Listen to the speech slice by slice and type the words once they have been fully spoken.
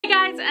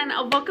Guys, and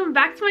welcome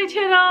back to my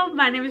channel.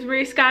 My name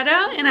is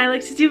Scotto and I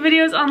like to do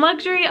videos on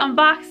luxury,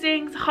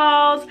 unboxings,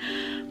 hauls,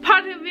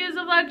 product reviews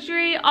of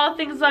luxury, all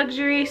things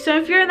luxury. So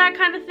if you're in that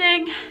kind of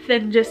thing,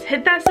 then just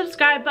hit that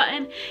subscribe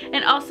button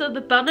and also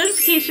the bell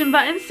notification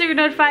button so you're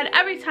notified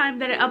every time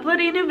that I upload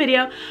a new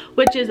video,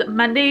 which is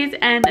Mondays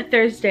and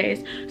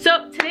Thursdays.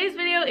 So today's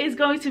video is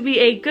going to be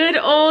a good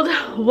old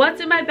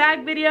what's in my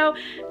bag video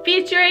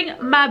featuring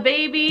my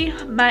baby,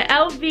 my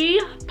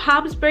LV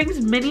Palm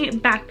Springs mini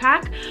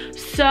backpack.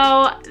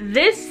 So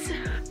this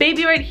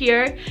baby right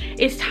here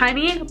is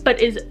tiny but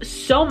is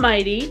so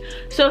mighty.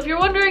 So if you're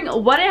wondering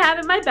what I have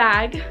in my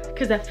bag,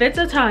 because it fits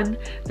a ton,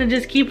 then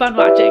just keep on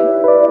watching.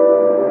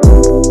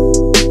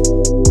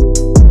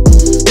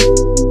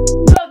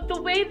 So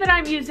the way that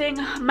I'm using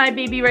my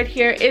baby right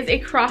here is a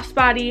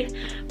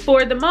crossbody.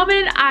 For the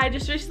moment, I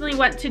just recently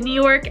went to New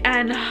York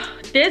and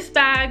this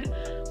bag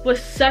was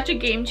such a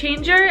game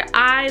changer.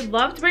 I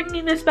loved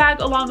bringing this bag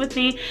along with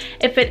me.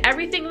 It fit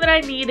everything that I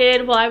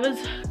needed while I was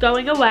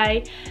going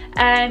away,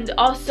 and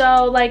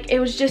also like it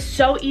was just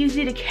so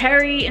easy to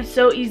carry and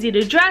so easy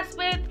to dress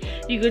with.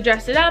 You could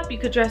dress it up, you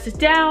could dress it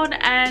down,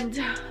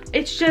 and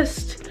it's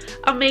just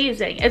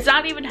amazing. It's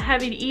not even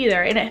heavy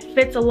either and it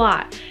fits a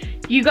lot.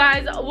 You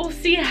guys will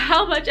see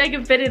how much I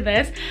can fit in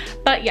this,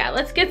 but yeah,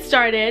 let's get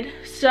started.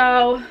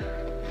 So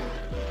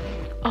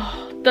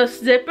the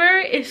zipper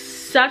is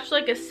such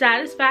like a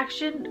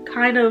satisfaction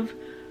kind of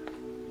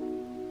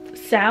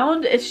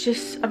sound. It's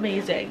just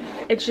amazing.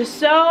 It's just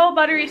so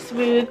buttery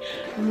smooth,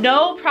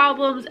 no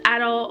problems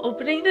at all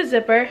opening the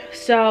zipper.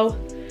 So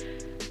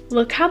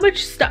look how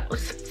much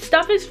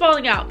stuff is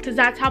falling out, because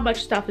that's how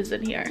much stuff is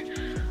in here.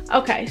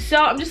 Okay, so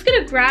I'm just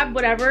gonna grab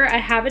whatever I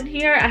have in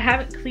here. I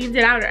haven't cleaned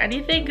it out or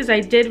anything because I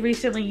did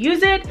recently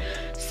use it.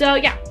 So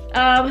yeah,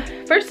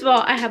 first of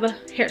all, I have a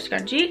hair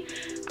scrunchie.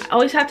 I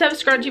always have to have a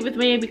scrunchie with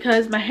me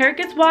because my hair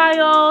gets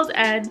wild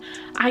and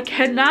I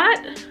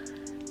cannot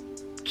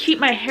keep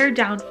my hair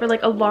down for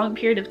like a long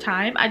period of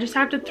time. I just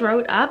have to throw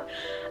it up.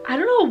 I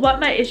don't know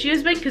what my issue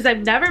has been because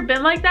I've never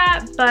been like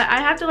that, but I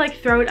have to like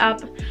throw it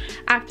up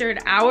after an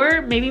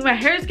hour. Maybe my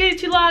hair is getting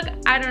too long,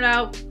 I don't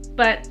know,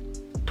 but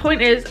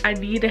point is I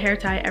need a hair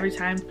tie every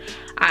time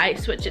I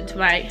switch into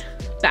my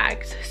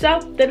bags. So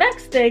the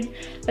next thing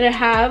that I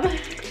have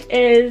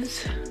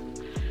is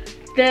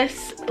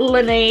this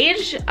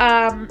Laneige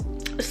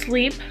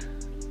sleep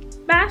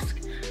mask.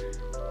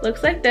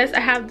 Looks like this.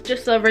 I have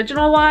just the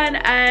original one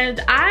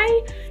and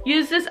I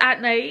use this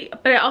at night,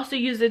 but I also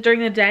use it during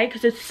the day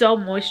because it's so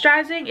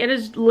moisturizing. It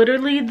is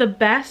literally the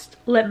best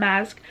lip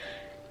mask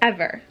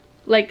ever.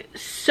 Like,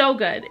 so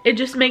good. It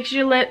just makes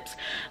your lips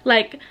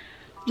like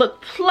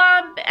look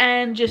plump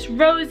and just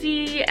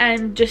rosy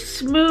and just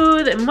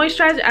smooth and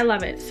moisturized. I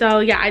love it. So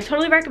yeah, I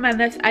totally recommend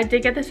this. I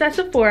did get this at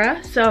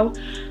Sephora. So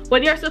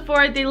when you're at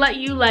Sephora, they let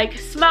you like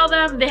smell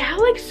them. They have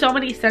like so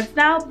many scents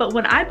now, but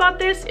when I bought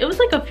this, it was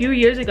like a few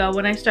years ago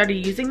when I started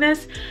using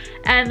this,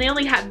 and they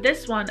only had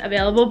this one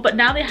available, but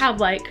now they have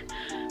like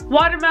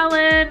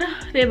watermelon,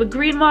 they have a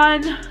green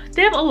one,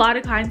 they have a lot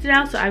of kinds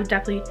now, so I would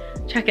definitely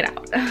check it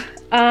out.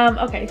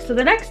 Okay, so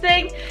the next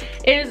thing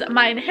is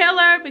my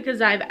inhaler because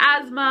I have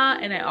asthma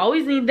and I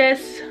always need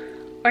this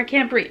or I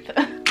can't breathe.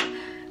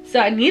 So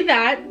I need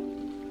that.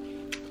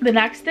 The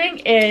next thing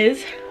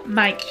is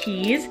my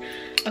keys.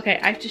 Okay,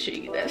 I have to show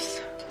you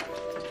this.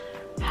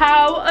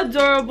 How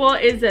adorable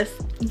is this?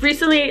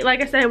 Recently,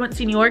 like I said, I went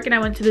to New York and I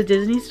went to the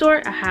Disney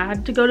store. I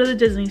had to go to the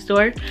Disney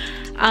store.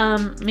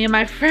 Me and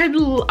my friend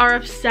are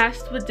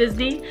obsessed with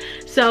Disney.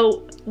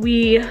 So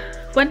we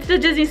went to the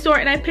Disney store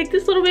and I picked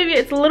this little baby.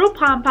 It's a little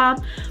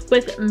pom-pom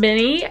with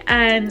Minnie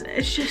and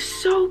it's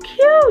just so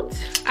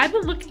cute. I've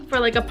been looking for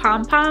like a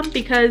pom-pom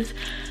because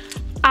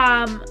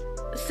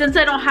since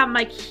I don't have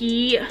my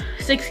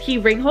 6-key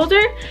ring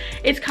holder,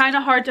 it's kind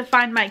of hard to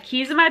find my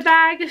keys in my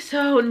bag.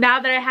 So now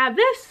that I have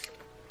this,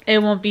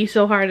 it won't be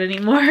so hard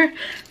anymore.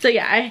 So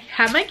yeah, I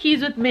have my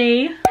keys with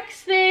me.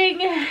 Next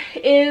thing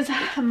is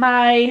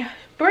my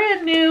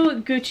brand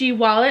new Gucci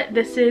wallet.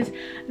 This is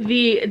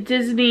the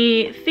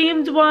Disney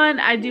themed one.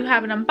 I do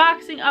have an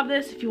unboxing of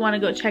this if you want to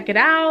go check it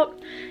out.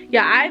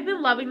 Yeah, I've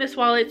been loving this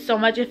wallet so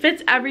much. It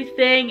fits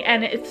everything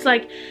and it's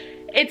like,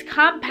 it's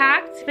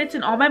compact, fits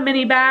in all my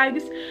mini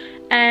bags,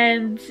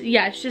 and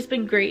yeah, it's just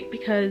been great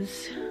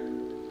because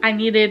I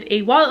needed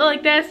a wallet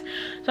like this.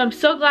 So I'm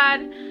so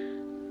glad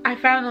I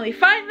finally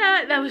find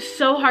that. That was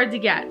so hard to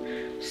get.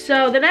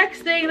 So the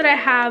next thing that I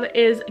have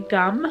is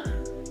gum.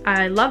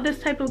 I love this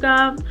type of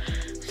gum,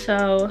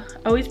 so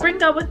always bring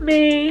gum with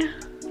me.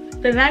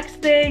 The next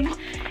thing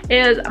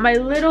is my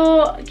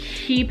little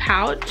key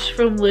pouch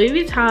from Louis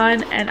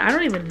Vuitton, and I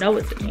don't even know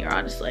what's in here,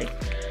 honestly.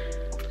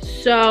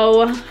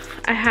 So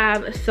I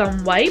have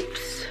some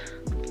wipes,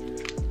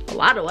 a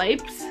lot of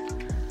wipes.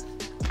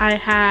 I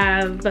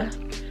have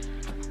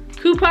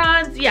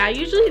coupons. Yeah, I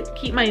usually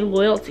keep my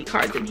loyalty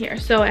cards in here.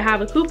 So I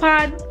have a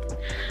coupon.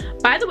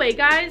 By the way,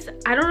 guys,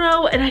 I don't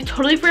know, and I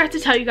totally forgot to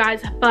tell you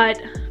guys,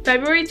 but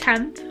February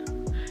 10th,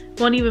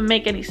 won't even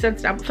make any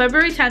sense now, but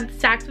February 10th,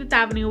 Saks Fifth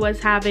Avenue was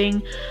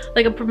having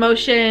like a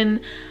promotion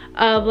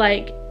of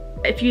like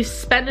if you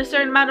spend a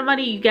certain amount of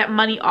money, you get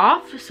money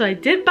off. So I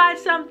did buy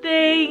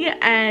something,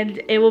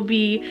 and it will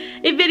be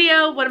a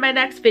video, one of my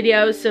next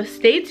videos. So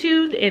stay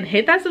tuned and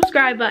hit that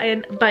subscribe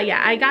button. But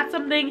yeah, I got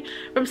something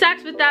from Saks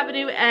Fifth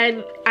Avenue,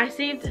 and I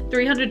saved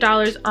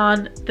 $300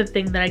 on the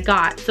thing that I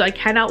got. So I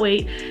cannot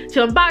wait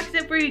to unbox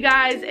it for you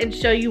guys and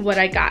show you what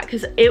I got,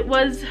 because it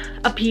was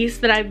a piece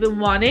that I've been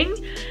wanting,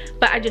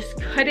 but I just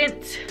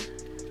couldn't.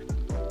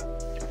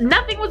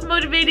 Nothing was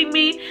motivating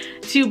me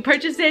to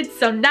purchase it.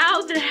 So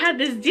now that I had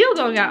this deal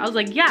going on, I was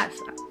like, yes,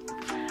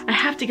 I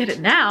have to get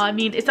it now. I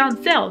mean, it's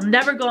on sale,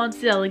 never go on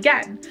sale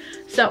again.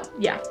 So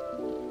yeah.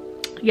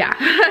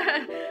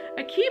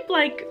 I keep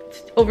like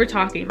over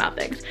talking about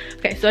things.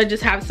 Okay, so I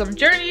just have some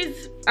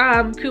Journeys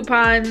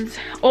coupons,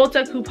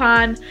 Ulta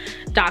coupon,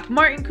 Doc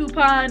Martin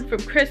coupon from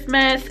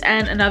Christmas,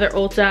 and another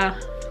Ulta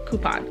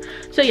coupon.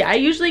 So yeah, I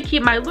usually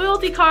keep my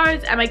loyalty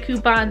cards and my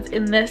coupons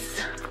in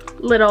this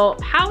little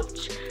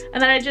pouch.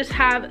 And then I just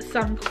have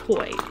some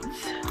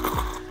coins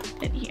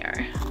in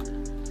here.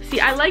 See,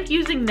 I like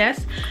using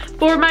this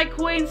for my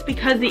coins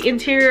because the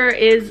interior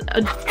is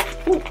a,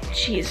 oh,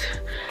 jeez.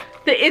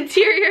 The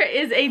interior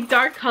is a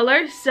dark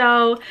color,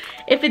 so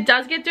if it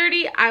does get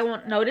dirty, I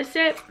won't notice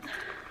it.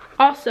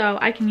 Also,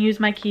 I can use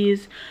my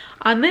keys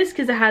on this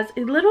because it has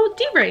a little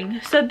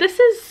D-ring. So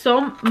this is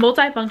so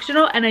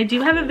multifunctional, and I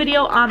do have a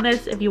video on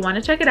this if you want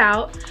to check it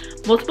out.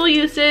 Multiple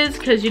uses,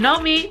 because you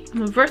know me,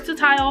 I'm a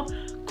versatile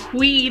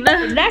queen.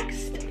 The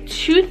next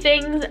two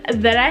things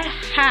that I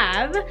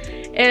have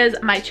is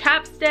my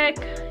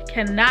chapstick.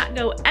 Cannot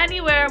go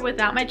anywhere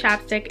without my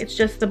chapstick. It's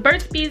just the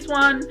Burt's Bees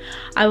one.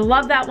 I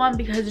love that one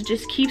because it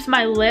just keeps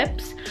my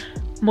lips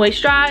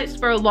moisturized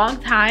for a long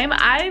time.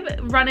 I've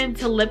run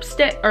into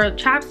lipstick or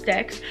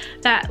chapsticks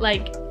that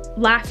like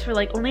last for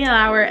like only an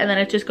hour and then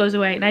it just goes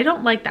away, and I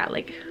don't like that.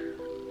 Like,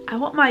 I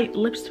want my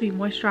lips to be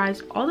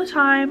moisturized all the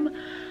time.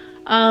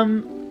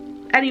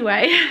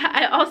 Anyway,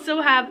 I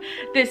also have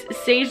this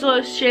Sage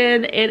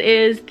lotion. It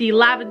is the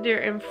Lavender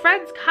and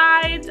Friends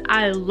kind.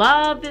 I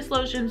love this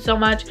lotion so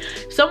much.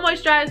 So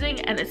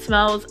moisturizing, and it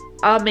smells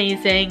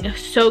amazing.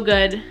 So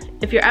good.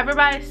 If you're ever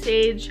by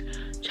Sage,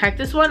 check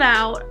this one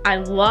out. I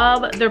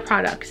love their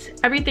products.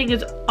 Everything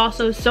is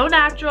also so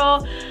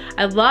natural.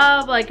 I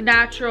love like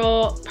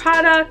natural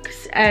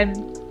products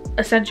and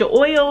essential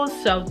oils.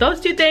 So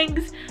those two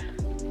things,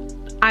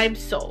 I'm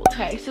sold.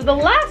 Okay, so the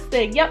last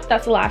thing, yep,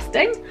 that's the last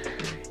thing,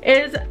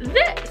 is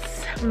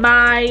this,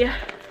 my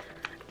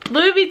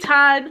Louis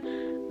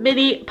Vuitton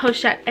mini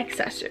pochette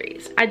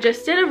accessories. I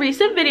just did a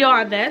recent video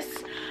on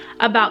this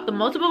about the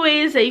multiple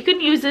ways that you can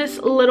use this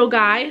little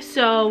guy,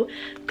 so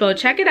go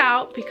check it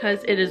out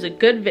because it is a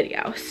good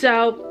video.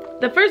 So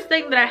the first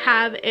thing that I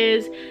have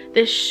is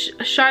this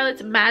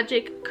Charlotte's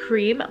Magic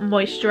Cream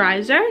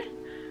Moisturizer.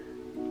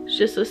 It's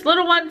just this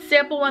little one,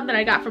 sample one that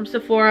I got from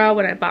Sephora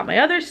when I bought my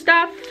other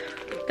stuff.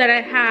 Then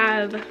I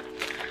have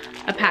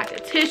a pack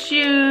of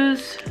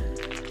tissues.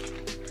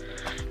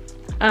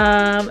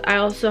 I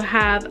also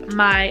have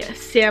my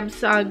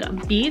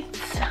Samsung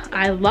Beats.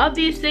 I love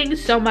these things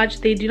so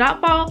much. They do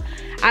not fall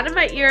out of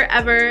my ear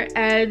ever,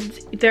 and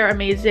they're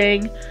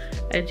amazing.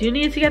 I do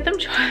need to get them,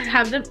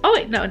 have them. Oh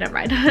wait, no, never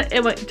mind.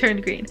 It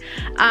turned green.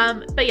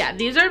 But yeah,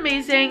 these are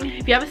amazing.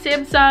 If you have a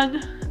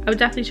Samsung, I would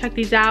definitely check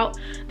these out.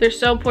 They're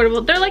so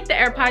portable. They're like the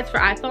AirPods for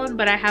iPhone,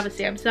 but I have a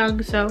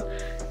Samsung, so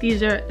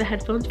these are the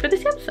headphones for the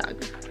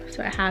Samsung.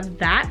 So I have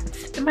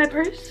that in my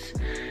purse.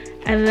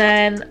 And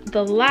then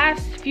the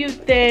last few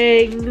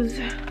things,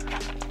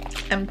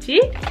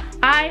 empty.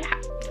 I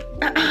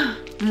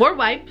have more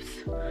wipes.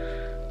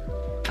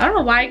 I don't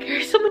know why I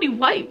carry so many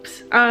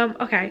wipes.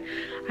 Okay,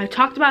 I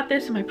talked about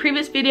this in my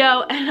previous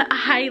video, and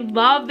I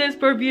love this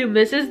perfume.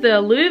 This is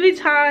the Louis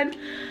Vuitton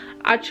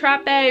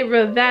Attrape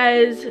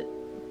Revers,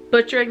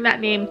 butchering that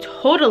name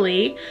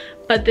totally,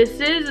 but this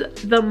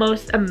is the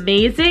most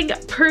amazing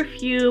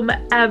perfume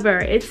ever.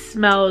 It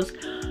smells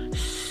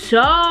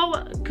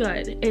so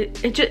good.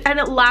 It just, and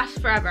it lasts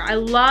forever. I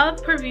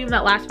love perfume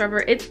that lasts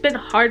forever. It's been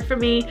hard for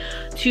me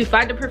to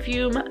find a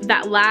perfume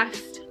that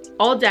lasts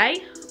all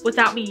day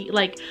without me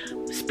like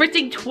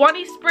spritzing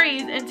 20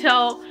 sprays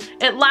until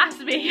it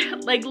lasts me,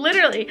 like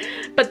literally.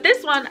 But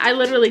this one, I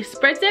literally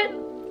spritz it.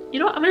 You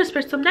know what? I'm gonna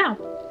spritz some now.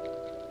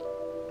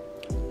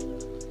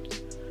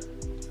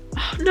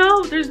 Oh,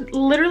 no, there's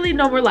literally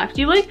no more left.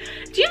 Do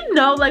you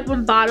know like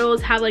when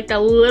bottles have like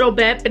that little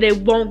bit but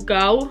it won't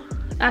go?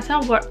 That's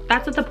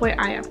at the point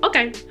I am.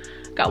 Okay,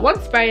 got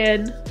one spray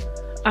in.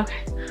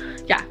 Okay,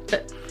 yeah,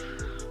 but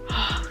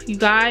oh, you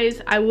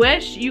guys, I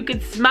wish you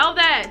could smell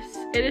this.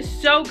 It is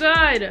so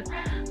good.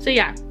 So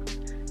yeah,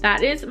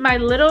 that is my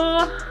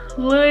little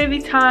Louis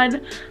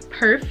Vuitton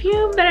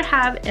perfume that I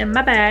have in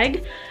my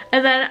bag.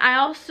 And then I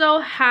also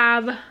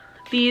have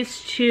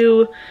these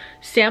two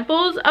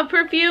samples of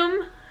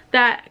perfume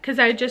that, because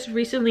I just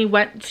recently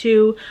went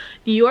to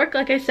New York.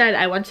 Like I said,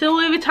 I went to the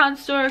Louis Vuitton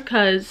store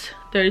because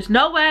there's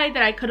no way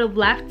that I could have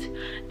left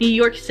New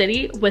York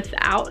City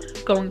without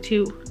going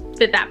to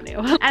Fifth Avenue.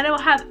 And I will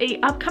have a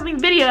upcoming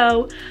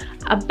video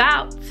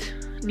about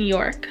New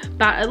York.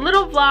 But a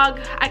little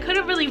vlog. I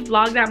couldn't really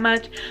vlog that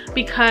much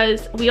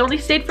because we only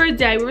stayed for a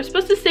day. We were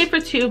supposed to stay for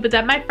 2, but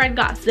then my friend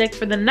got sick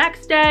for the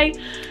next day.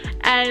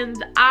 And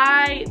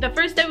the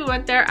first day we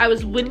went there, I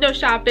was window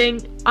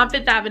shopping on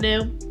 5th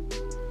Avenue.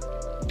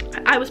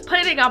 I was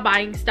planning on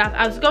buying stuff.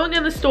 I was going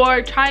in the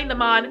store, trying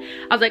them on.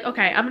 I was like,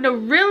 okay, I'm gonna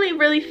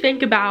really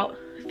think about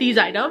these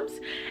items.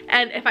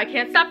 And if I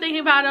can't stop thinking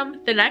about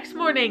them, the next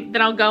morning,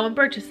 then I'll go and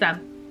purchase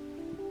them.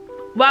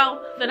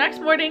 Well, the next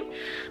morning,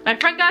 my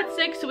friend got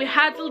sick, so we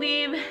had to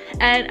leave,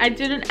 and I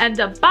didn't end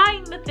up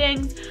buying the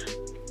things,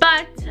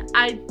 but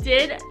I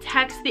did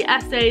text the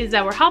essays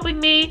that were helping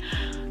me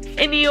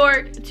in New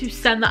York to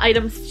send the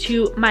items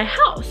to my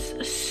house.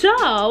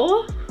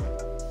 So,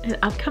 an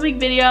upcoming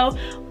video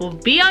will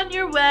be on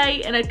your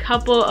way in a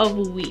couple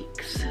of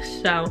weeks,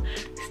 so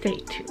stay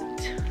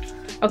tuned.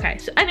 Okay,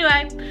 so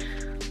anyway,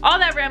 all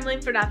that rambling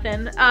for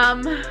nothing.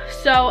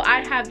 So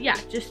I have, yeah,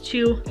 just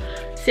 2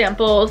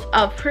 samples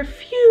of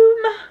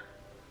perfume.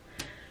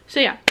 So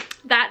yeah,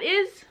 that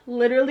is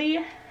literally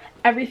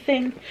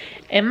everything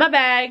in my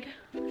bag.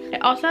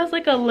 It also has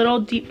like a little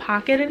deep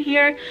pocket in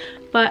here,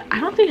 but I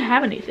don't think I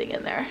have anything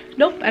in there.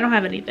 Nope, I don't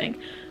have anything.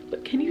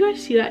 But can you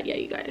guys see that? Yeah,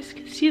 you guys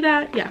can see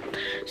that. Yeah.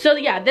 So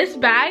yeah, this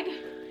bag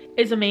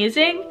is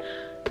amazing.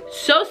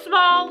 So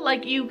small,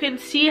 like you can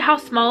see how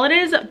small it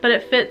is, but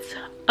it fits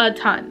a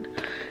ton.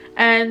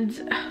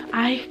 And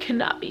I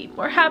cannot be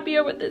more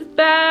happier with this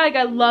bag.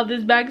 I love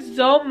this bag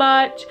so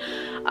much.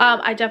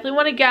 I definitely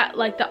want to get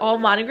like the all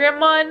monogram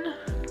one.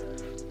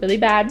 Really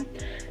bad.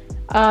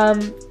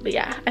 But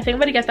yeah, I think I'm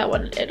gonna get that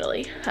one in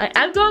Italy.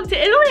 I'm going to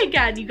Italy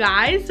again, you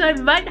guys. So I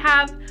might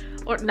have,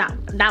 or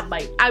not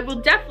might. I will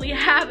definitely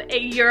have a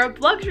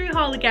Europe luxury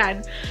haul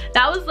again.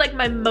 That was like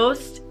my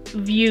most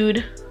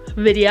viewed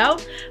video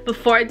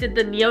before I did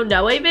the Neo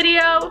Noe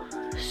video.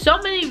 So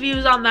many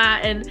views on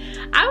that, and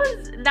I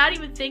was not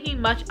even thinking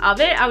much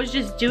of it. I was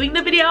just doing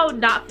the video,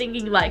 not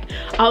thinking like,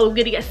 oh, I'm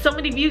gonna get so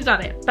many views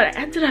on it, but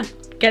I ended up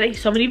getting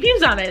so many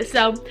views on it.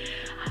 So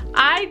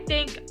I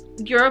think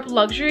Europe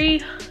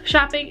luxury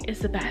shopping is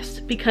the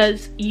best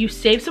because you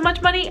save so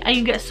much money and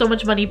you get so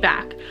much money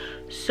back.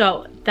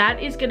 So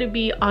that is gonna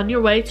be on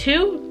your way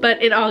too,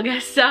 but in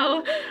August.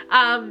 So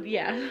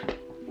yeah.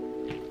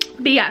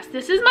 But yes,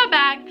 this is my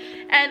bag,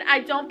 and I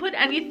don't put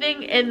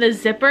anything in the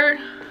zipper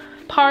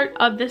part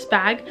of this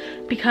bag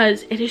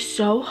because it is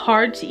so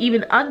hard to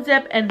even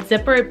unzip and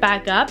zipper it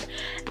back up,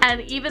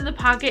 and even the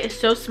pocket is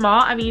so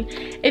small. I mean,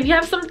 if you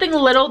have something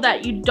little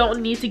that you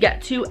don't need to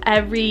get to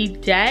every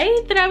day,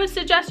 then I would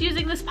suggest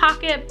using this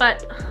pocket,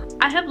 but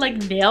I have like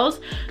nails,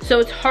 so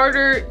it's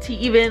harder to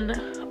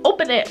even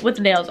open it with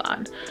nails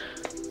on.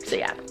 So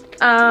yeah,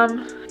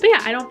 but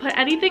yeah, I don't put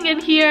anything in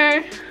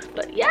here,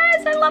 but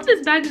yes, I love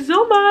this bag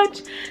so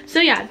much.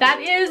 So yeah,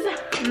 that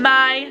is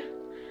my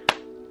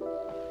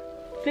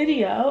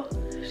video.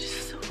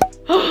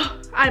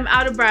 I'm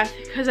out of breath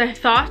because I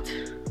thought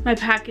my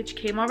package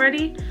came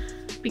already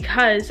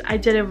because I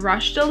did a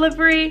rush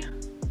delivery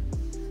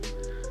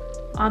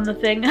on the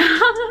thing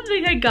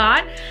I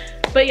got.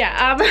 But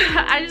yeah,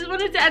 I just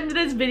wanted to end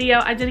this video.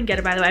 I didn't get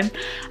it, by the way.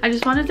 I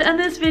just wanted to end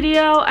this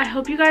video. I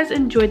hope you guys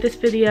enjoyed this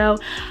video.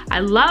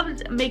 I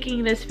loved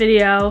making this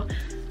video.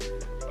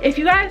 If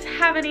you guys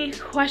have any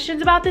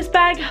questions about this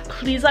bag,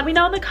 please let me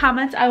know in the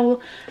comments. I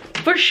will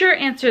for sure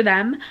answer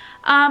them.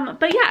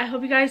 But yeah, I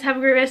hope you guys have a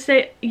great rest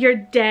of your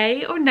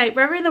day or night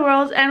wherever in the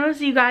world, and we'll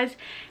see you guys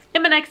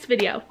in my next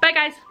video. Bye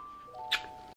guys.